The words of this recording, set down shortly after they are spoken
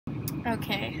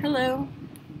Okay, hello.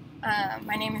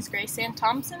 My name is Grace Ann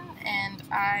Thompson, and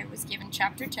I was given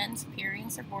Chapter 10, Superior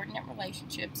and Subordinate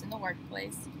Relationships in the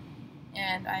Workplace,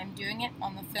 and I'm doing it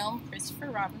on the film Christopher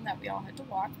Robin that we all had to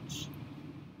watch.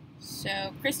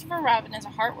 So, Christopher Robin is a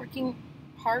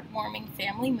heartwarming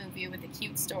family movie with a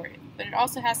cute story, but it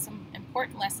also has some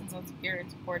important lessons on superior and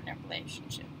subordinate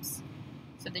relationships.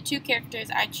 So, the two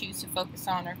characters I choose to focus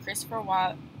on are Christopher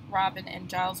Robin and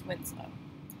Giles Winslow.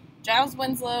 Giles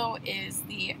Winslow is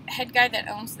the head guy that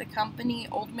owns the company,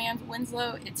 Old Man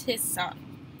Winslow. It's his son.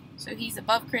 So he's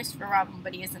above Christopher Robin,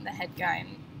 but he isn't the head guy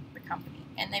in the company.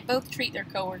 And they both treat their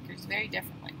coworkers very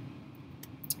differently.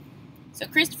 So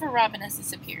Christopher Robin is the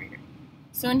superior.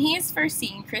 So when he is first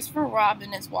seen, Christopher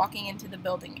Robin is walking into the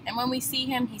building. And when we see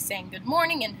him, he's saying good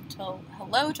morning and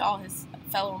hello to all his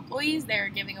fellow employees. They're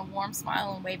giving a warm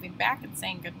smile and waving back and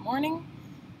saying good morning.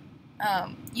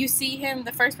 You see him,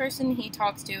 the first person he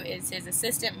talks to is his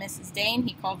assistant, Mrs. Dane.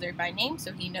 He called her by name,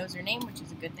 so he knows her name, which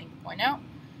is a good thing to point out.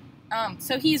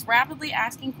 So he's rapidly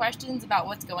asking questions about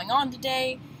what's going on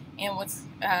today and what's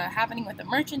happening with the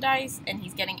merchandise, and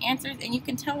he's getting answers, and you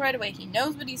can tell right away he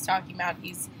knows what he's talking about.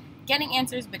 He's getting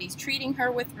answers, but he's treating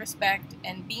her with respect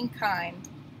and being kind.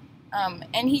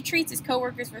 And he treats his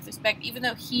coworkers with respect, even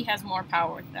though he has more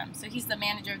power with them. So he's the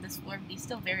manager of this floor, but he's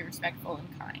still very respectful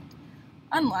and kind.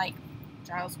 Unlike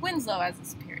Giles Winslow as the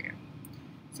superior.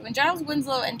 So when Giles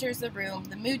Winslow enters the room,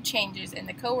 the mood changes and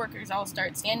the coworkers all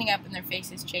start standing up and their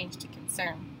faces change to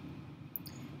concern.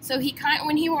 So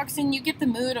when he walks in, you get the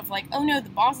mood of like, oh no, the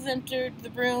boss has entered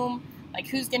the room, like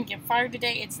who's going to get fired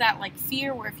today? It's that like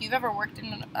fear where if you've ever worked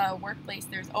in a workplace,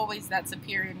 there's always that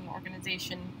superior in an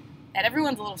organization that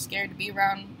everyone's a little scared to be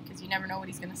around because you never know what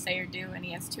he's going to say or do and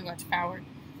he has too much power.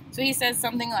 So he says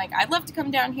something like, I'd love to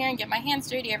come down here and get my hands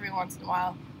dirty every once in a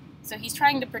while. So he's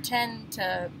trying to pretend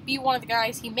to be one of the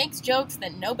guys. He makes jokes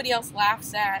that nobody else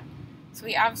laughs at. So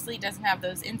he obviously doesn't have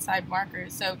those inside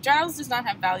markers. So Giles does not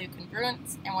have value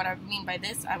congruence. And what I mean by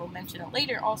this, I will mention it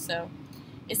later also,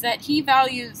 is that he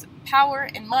values power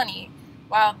and money,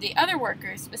 while the other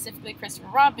workers, specifically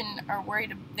Christopher Robin, are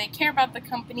worried. They care about the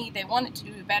company. They want it to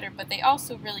do better, but they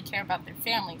also really care about their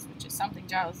families, which is something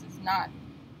Giles does not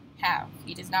have.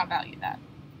 He does not value that.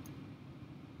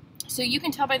 So you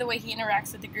can tell by the way he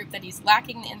interacts with the group that he's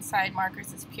lacking the inside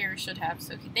markers his peers should have.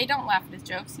 So they don't laugh at his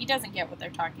jokes. He doesn't get what they're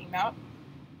talking about.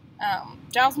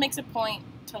 Giles makes a point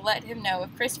to let him know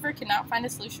if Christopher cannot find a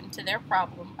solution to their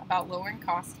problem about lowering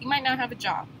costs, he might not have a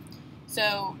job.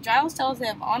 So Giles tells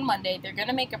him on Monday they're going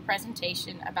to make a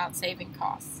presentation about saving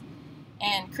costs.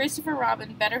 And Christopher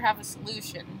Robin better have a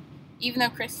solution. Even though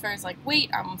Christopher is like, wait,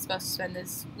 I'm supposed to spend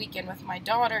this weekend with my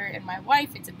daughter and my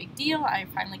wife. It's a big deal. I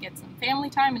finally get some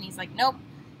family time. And he's like, nope.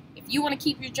 If you want to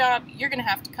keep your job, you're going to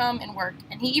have to come and work.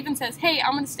 And he even says, hey,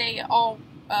 I'm going to stay all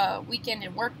weekend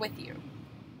and work with you.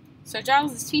 So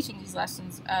Giles is teaching these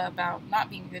lessons about not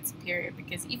being a good superior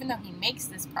because even though he makes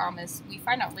this promise, we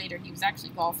find out later he was actually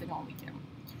golfing all weekend.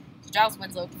 So Giles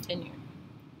Winslow continued.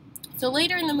 So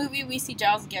later in the movie, we see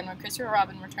Giles again when Christopher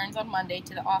Robin returns on Monday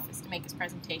to the office to make his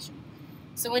presentation.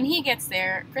 So when he gets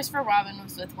there, Christopher Robin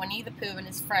was with Winnie the Pooh and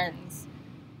his friends,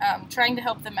 trying to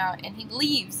help them out, and he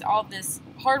leaves all this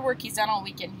hard work he's done all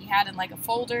weekend. He had in like a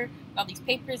folder with all these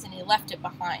papers, and he left it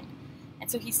behind.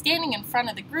 And so he's standing in front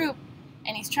of the group,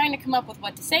 and he's trying to come up with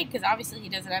what to say, because obviously he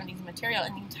doesn't have any material,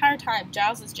 and the entire time,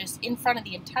 Giles is just in front of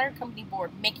the entire company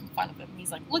board making fun of him.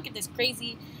 He's like, look at this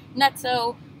crazy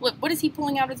nutso, look, what is he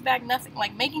pulling out of his bag? Nothing,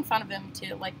 like making fun of him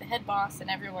to like the head boss and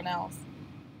everyone else.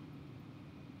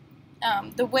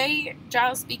 The way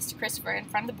Giles speaks to Christopher in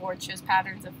front of the board shows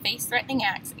patterns of face-threatening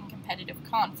acts and competitive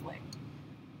conflict.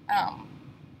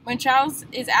 When Giles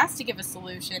is asked to give a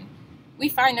solution, we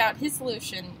find out his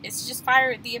solution is to just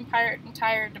fire the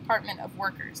entire department of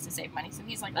workers to save money. So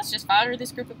he's like, let's just fire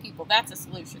this group of people. That's a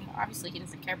solution. Obviously, he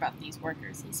doesn't care about these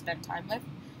workers he spent time with.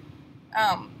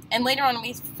 And later on,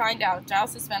 we find out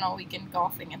Giles has spent all weekend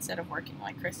golfing instead of working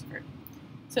like Christopher.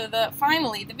 So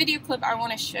finally, the video clip I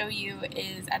want to show you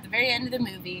is at the very end of the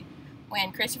movie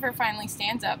when Christopher finally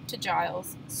stands up to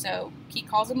Giles. So he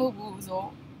calls him a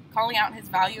woozle, calling out his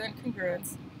value and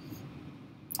congruence.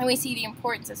 And we see the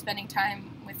importance of spending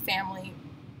time with family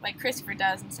like Christopher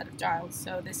does instead of Giles.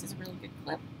 So this is a really good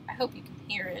clip. I hope you can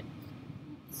hear it.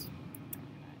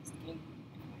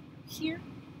 Here.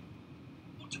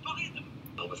 Want to buy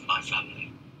them with my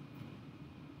family.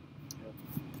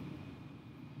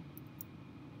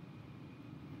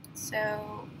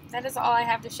 So that is all I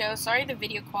have to show. Sorry the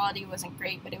video quality wasn't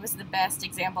great, but it was the best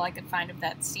example I could find of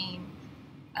that scene.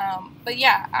 But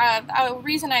yeah,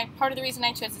 part of the reason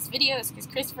I chose this video is because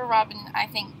Christopher Robin, I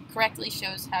think, correctly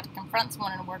shows how to confront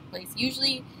someone in a workplace.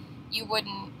 Usually you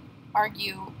wouldn't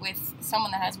argue with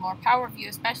someone that has more power of you,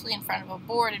 especially in front of a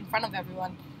board, in front of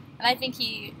everyone. And I think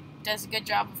he does a good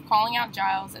job of calling out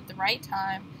Giles at the right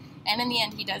time, and in the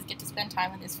end he does get to spend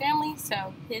time with his family,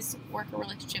 so his worker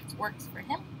relationships works for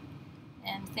him.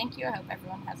 And thank you. I hope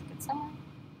everyone has a good summer.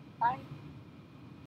 Bye.